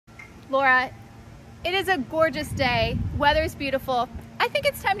Laura, it is a gorgeous day. Weather's beautiful. I think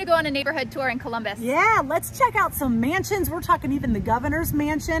it's time to go on a neighborhood tour in Columbus. Yeah, let's check out some mansions. We're talking even the governor's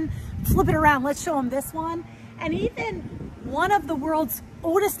mansion. Flip it around, let's show them this one. And even one of the world's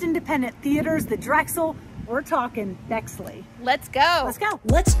oldest independent theaters, the Drexel. We're talking Bexley. Let's go. Let's go.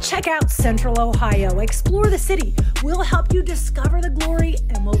 Let's check out Central Ohio. Explore the city. We'll help you discover the glory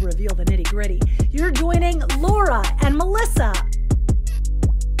and we'll reveal the nitty gritty. You're joining Laura and Melissa.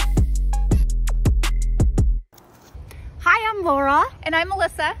 Hi, I'm Laura. And I'm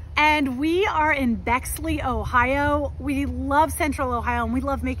Melissa. And we are in Bexley, Ohio. We love Central Ohio and we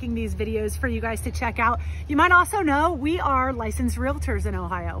love making these videos for you guys to check out. You might also know we are licensed realtors in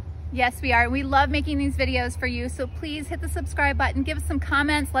Ohio. Yes, we are. We love making these videos for you. So please hit the subscribe button, give us some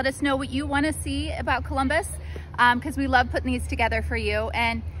comments, let us know what you want to see about Columbus, because we love putting these together for you.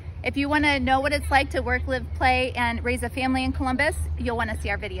 And if you want to know what it's like to work, live, play, and raise a family in Columbus, you'll want to see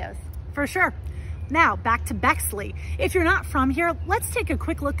our videos. For sure. Now, back to Bexley. If you're not from here, let's take a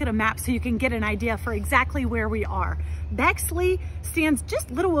quick look at a map so you can get an idea for exactly where we are. Bexley stands just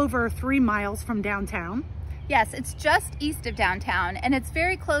a little over 3 miles from downtown. Yes, it's just east of downtown, and it's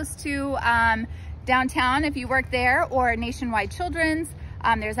very close to downtown if you work there, or Nationwide Children's.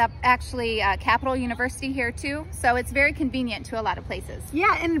 There's actually Capital University here too, so it's very convenient to a lot of places.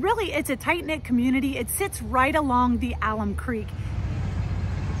 Yeah, and really it's a tight-knit community. It sits right along the Alum Creek.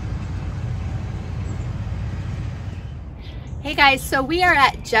 Hey guys, so we are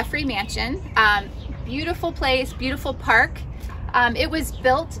at Jeffrey Mansion. Beautiful place, beautiful park. It was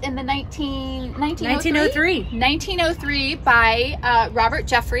built in the 1903 by Robert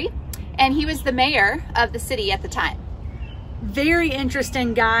Jeffrey, and he was the mayor of the city at the time. Very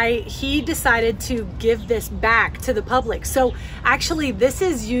interesting guy. He decided to give this back to the public. So actually this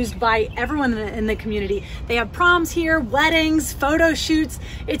is used by everyone in the community. They have proms here, weddings, photo shoots.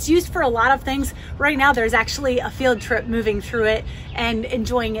 It's used for a lot of things. Right now there's actually a field trip moving through it and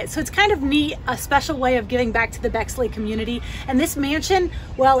enjoying it. So it's kind of neat, a special way of giving back to the Bexley community. And this mansion,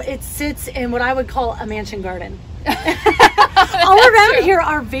 well, it sits in what I would call a mansion garden. All around here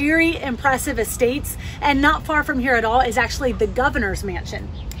are very impressive estates, and not far from here at all is actually the governor's mansion.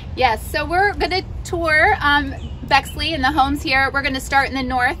 Yes, so we're going to tour Bexley and the homes here. We're going to start in the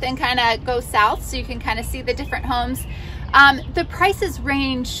north and kind of go south so you can kind of see the different homes. The prices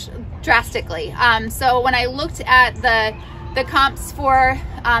range drastically. So when I looked at the comps for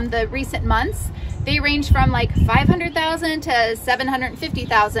the recent months, they range from like $500,000 to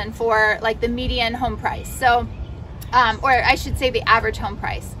 $750,000 for like the median home price. So or I should say the average home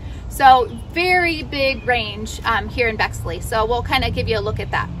price. So very big range here in Bexley. So we'll kind of give you a look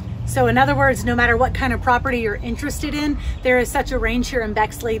at that. So in other words, no matter what kind of property you're interested in, there is such a range here in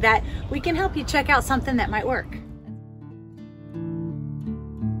Bexley that we can help you check out something that might work.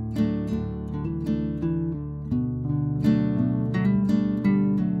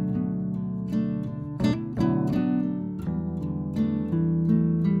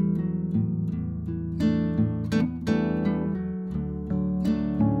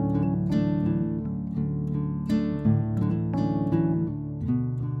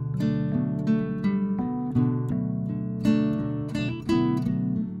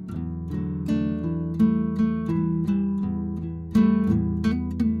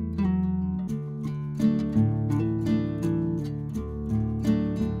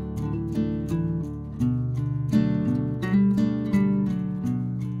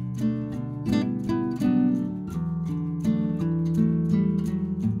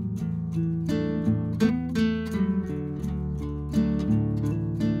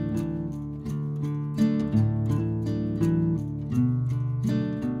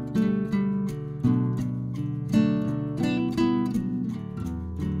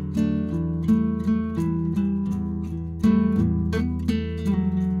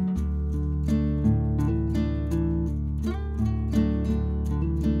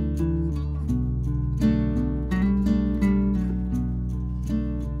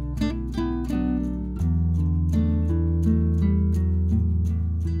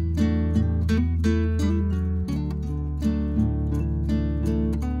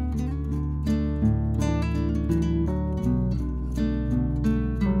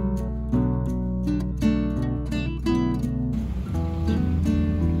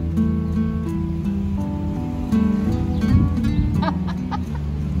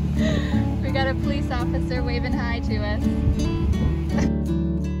 Officer waving hi to us.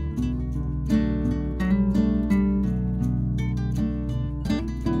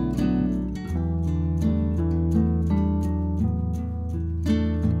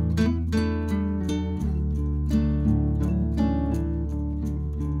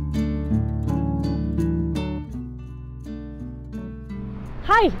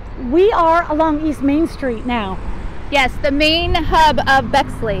 Hi, we are along East Main Street now. Yes, the main hub of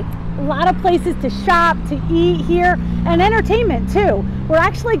Bexley. A lot of places to shop, to eat here, and entertainment too. We're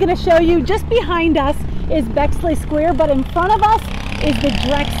actually going to show you, just behind us is Bexley Square, but in front of us is the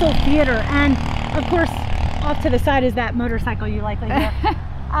Drexel Theater. And of course, off to the side is that motorcycle you likely hear.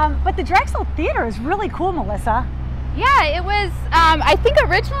 But the Drexel Theater is really cool, Melissa. Yeah, it was, I think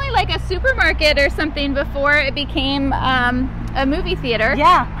originally like a supermarket or something before it became a movie theater.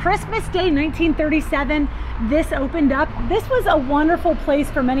 Yeah, Christmas Day 1937, this opened up. This was a wonderful place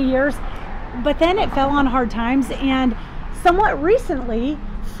for many years, but then it fell on hard times, and somewhat recently,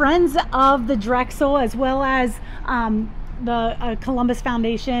 friends of the Drexel, as well as the Columbus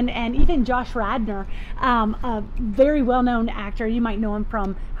Foundation, and even Josh Radnor, a very well-known actor, you might know him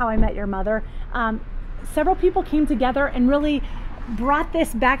from How I Met Your Mother, several people came together and really brought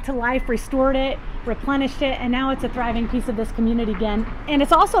this back to life, restored it, replenished it, and now it's a thriving piece of this community again. And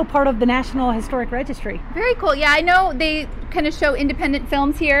it's also part of the National Historic Registry. Very cool. Yeah, I know they kind of show independent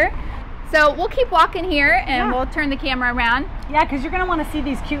films here. So we'll keep walking here and we'll turn the camera around. Yeah, because you're going to want to see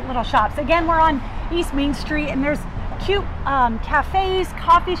these cute little shops. Again, we're on East Main Street, and there's cute cafes,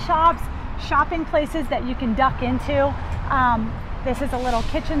 coffee shops, shopping places that you can duck into. This is a little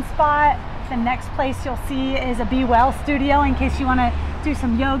kitchen spot. The next place you'll see is a Be Well studio in case you want to do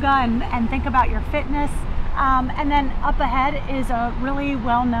some yoga and think about your fitness. And then up ahead is a really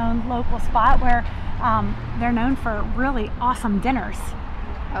well-known local spot where they're known for really awesome dinners.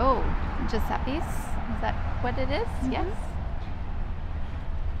 Oh, Giuseppe's? Is that what it is? Mm-hmm. Yes.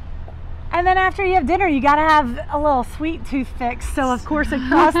 And then after you have dinner, you got to have a little sweet tooth fix. So of course,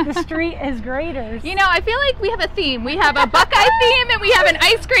 across the street is Grater's. You know, I feel like we have a theme. We have a buckeye theme and we have an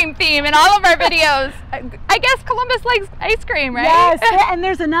ice cream theme in all of our videos. I guess Columbus likes ice cream, right? Yes, and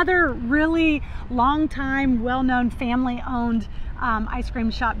there's another really long time, well-known family-owned ice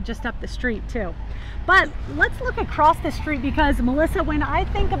cream shop just up the street too. But let's look across the street, because Melissa, when I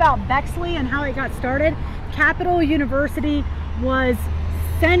think about Bexley and how it got started, Capital University was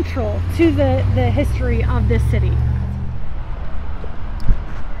central to the history of this city.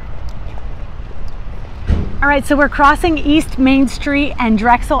 All right, so we're crossing East Main Street and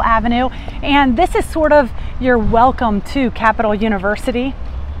Drexel Avenue, and this is sort of your welcome to Capital University.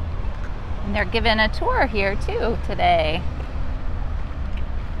 And they're giving a tour here too today.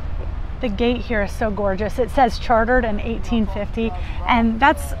 The gate here is so gorgeous. It says chartered in 1850, and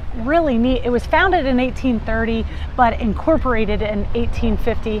that's really neat. It was founded in 1830, but incorporated in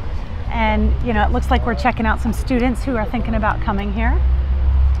 1850. And you know, it looks like we're checking out some students who are thinking about coming here.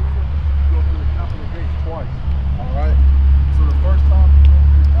 Go through the Capitol gates twice. All right. So the first time.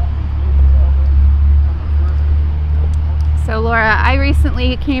 So Laura, I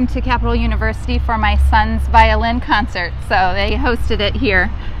recently came to Capital University for my son's violin concert, so they hosted it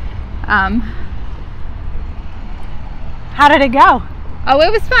here. How did it go? Oh, it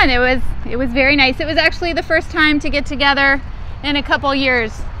was fun. It was very nice. It was actually the first time to get together in a couple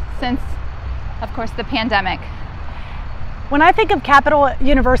years since, of course, the pandemic. When I think of Capital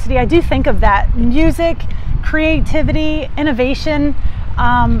University, I do think of that music, creativity, innovation.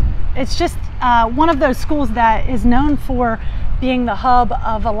 It's just one of those schools that is known for being the hub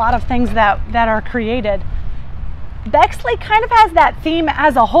of a lot of things that are created. Bexley kind of has that theme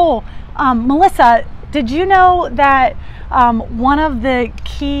as a whole. Melissa, did you know that one of the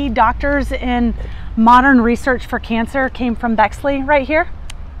key doctors in modern research for cancer came from Bexley right here?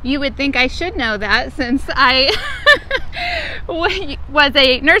 You would think I should know that, since I was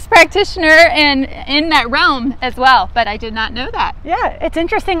a nurse practitioner and in that realm as well, but I did not know that. Yeah, it's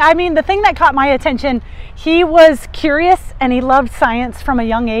interesting. I mean, the thing that caught my attention, he was curious and he loved science from a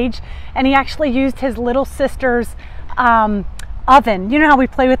young age, and he actually used his little sister's oven. You know how we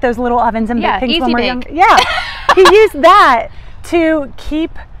play with those little ovens and bake things when we're young? Yeah, he used that to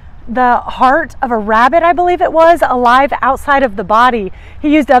keep the heart of a rabbit, I believe it was, alive outside of the body.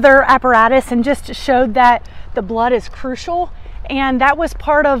 He used other apparatus and just showed that the blood is crucial, and that was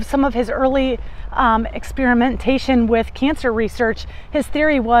part of some of his early experimentation with cancer research. His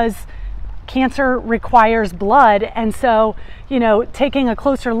theory was cancer requires blood, and so, you know, taking a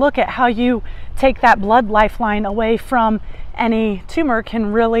closer look at how you take that blood lifeline away from any tumor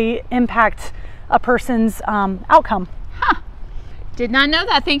can really impact a person's outcome. Huh. Did not know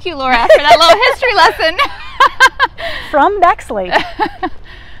that. Thank you, Laura, for that little history lesson. From Bexley.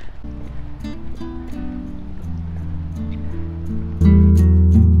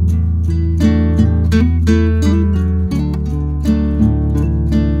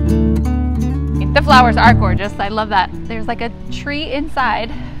 The flowers are gorgeous. I love that. There's like a tree inside.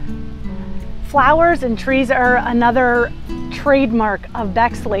 Flowers and trees are another trademark of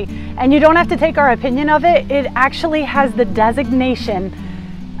Bexley. And you don't have to take our opinion of it. It actually has the designation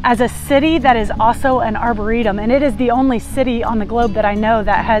as a city that is also an arboretum. And it is the only city on the globe that I know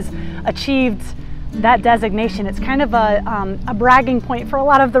that has achieved that designation. It's kind of a bragging point for a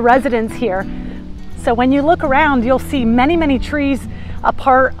lot of the residents here. So when you look around, you'll see many, many trees, a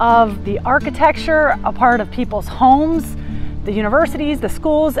part of the architecture, a part of people's homes, the universities, the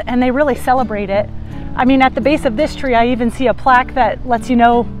schools, and they really celebrate it. I mean, at the base of this tree, I even see a plaque that lets you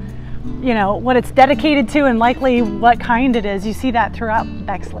know what it's dedicated to and likely what kind it is. You see that throughout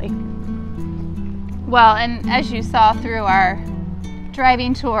Bexley. Well, and as you saw through our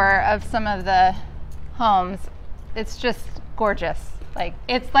driving tour of some of the homes, it's just gorgeous. Like,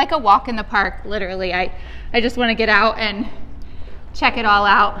 it's like a walk in the park, literally. I just want to get out and check it all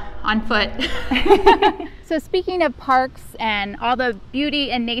out on foot. So speaking of parks and all the beauty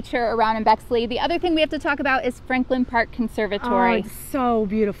and nature around in Bexley, the other thing we have to talk about is Franklin Park Conservatory. Oh, it's so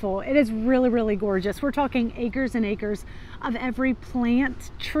beautiful. It is really, really gorgeous. We're talking acres and acres of every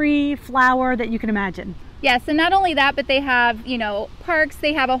plant, tree, flower that you can imagine. Yes, and not only that, but they have, parks.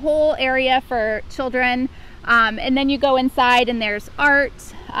 They have a whole area for children. And then you go inside and there's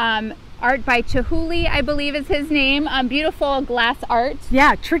art. Art by Chihuly, I believe is his name. Beautiful glass art.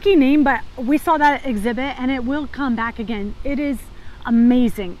 Yeah, tricky name, but we saw that exhibit and it will come back again. It is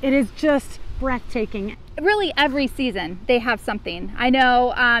amazing. It is just breathtaking. Really, every season they have something. I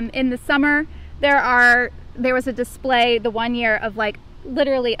know in the summer there was a display the one year of like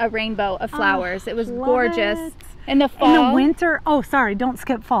literally a rainbow of flowers. It was gorgeous. It. In the fall. In the winter, oh sorry, don't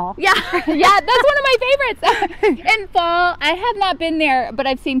skip fall. Yeah, that's one of my favorites. In fall, I have not been there, but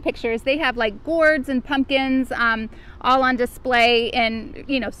I've seen pictures. They have like gourds and pumpkins all on display and,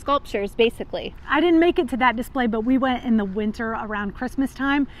 sculptures basically. I didn't make it to that display, but we went in the winter around Christmas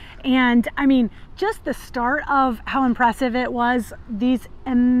time. And I mean, just the start of how impressive it was, these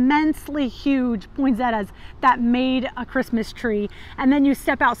immensely huge poinsettias that made a Christmas tree. And then you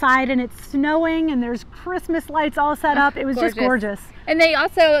step outside and it's snowing and there's Christmas lights all set up. It was just gorgeous. And they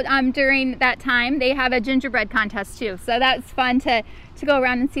also, during that time, they have a gingerbread contest too. So that's fun to go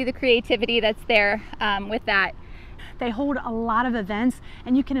around and see the creativity that's there with that. They hold a lot of events,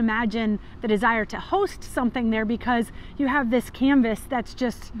 and you can imagine the desire to host something there because you have this canvas that's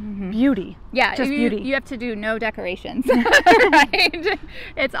just beauty. Yeah, just beauty. You have to do no decorations, right?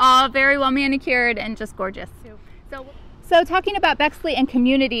 It's all very well manicured and just gorgeous. So talking about Bexley and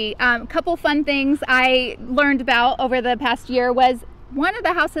community, a couple fun things I learned about over the past year was one of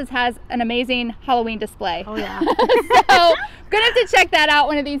the houses has an amazing Halloween display. Oh yeah. So gonna have to check that out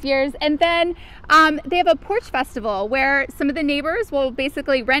one of these years. And then they have a porch festival where some of the neighbors will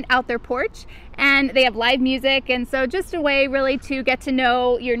basically rent out their porch and they have live music. And so just a way really to get to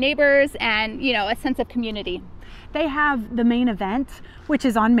know your neighbors and, a sense of community. They have the main event, which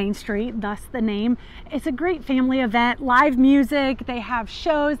is on Main Street, thus the name. It's a great family event, live music, they have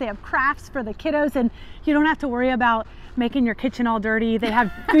shows, they have crafts for the kiddos, and you don't have to worry about making your kitchen all dirty. They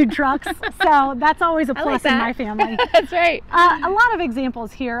have food trucks, so that's always a plus in my family. That's right. A lot of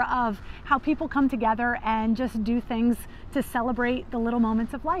examples here of how people come together and just do things to celebrate the little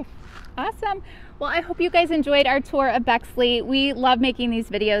moments of life. Awesome. Well, I hope you guys enjoyed our tour of Bexley. We love making these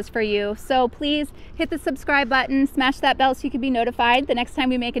videos for you. So please hit the subscribe button, smash that bell so you can be notified the next time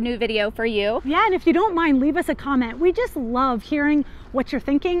we make a new video for you. Yeah, and if you don't mind, leave us a comment. We just love hearing what you're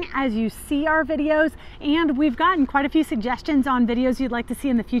thinking as you see our videos, and we've gotten quite a few suggestions on videos you'd like to see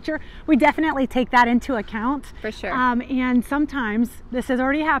in the future. We definitely take that into account. For sure. And sometimes, this has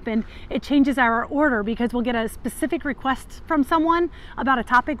already happened, it changes our order because we'll get a specific request from someone about a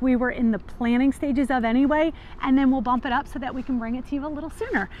topic we were in the planning stages of anyway, and then we'll bump it up so that we can bring it to you a little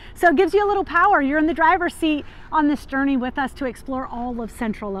sooner. So it gives you a little power. You're in the driver's seat on this journey with us to explore all of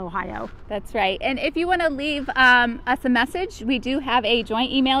Central Ohio. That's right. And if you want to leave us a message, we do have a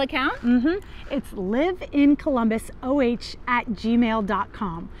joint email account. It's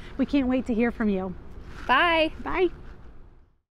liveincolumbusoh@gmail.com. We can't wait to hear from you. Bye. Bye.